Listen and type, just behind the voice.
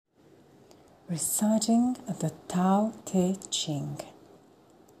Reciting the Tao Te Ching.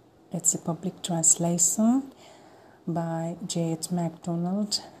 It's a public translation by J.H.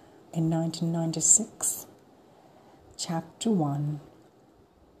 MacDonald in 1996. Chapter 1.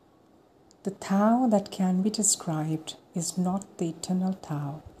 The Tao that can be described is not the eternal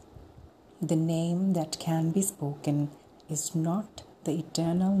Tao. The name that can be spoken is not the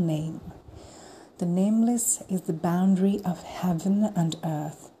eternal name. The nameless is the boundary of heaven and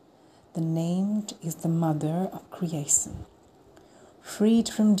earth. The named is the mother of creation. Freed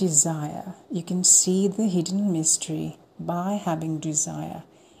from desire, you can see the hidden mystery. By having desire,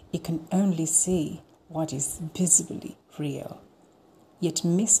 you can only see what is visibly real. Yet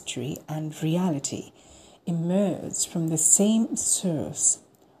mystery and reality emerge from the same source.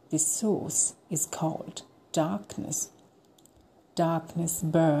 This source is called darkness. Darkness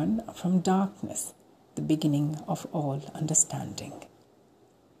born from darkness, the beginning of all understanding.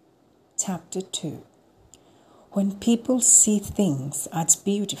 Chapter 2. When people see things as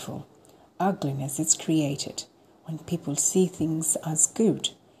beautiful, ugliness is created. When people see things as good,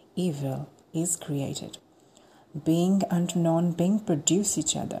 evil is created. Being and non-being produce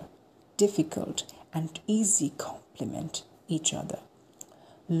each other. Difficult and easy complement each other.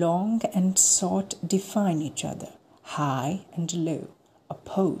 Long and short define each other. High and low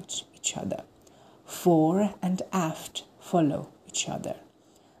oppose each other. Fore and aft follow each other.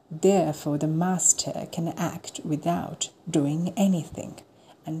 Therefore, the master can act without doing anything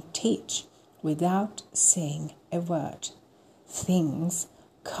and teach without saying a word. Things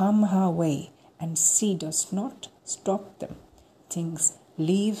come her way and she does not stop them. Things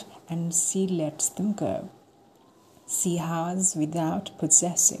leave and she lets them go. She has without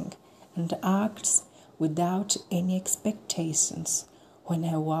possessing and acts without any expectations. When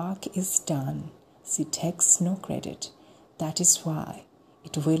her work is done, she takes no credit. That is why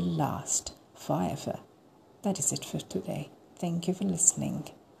it will last forever. That is it for today. Thank you for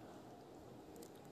listening.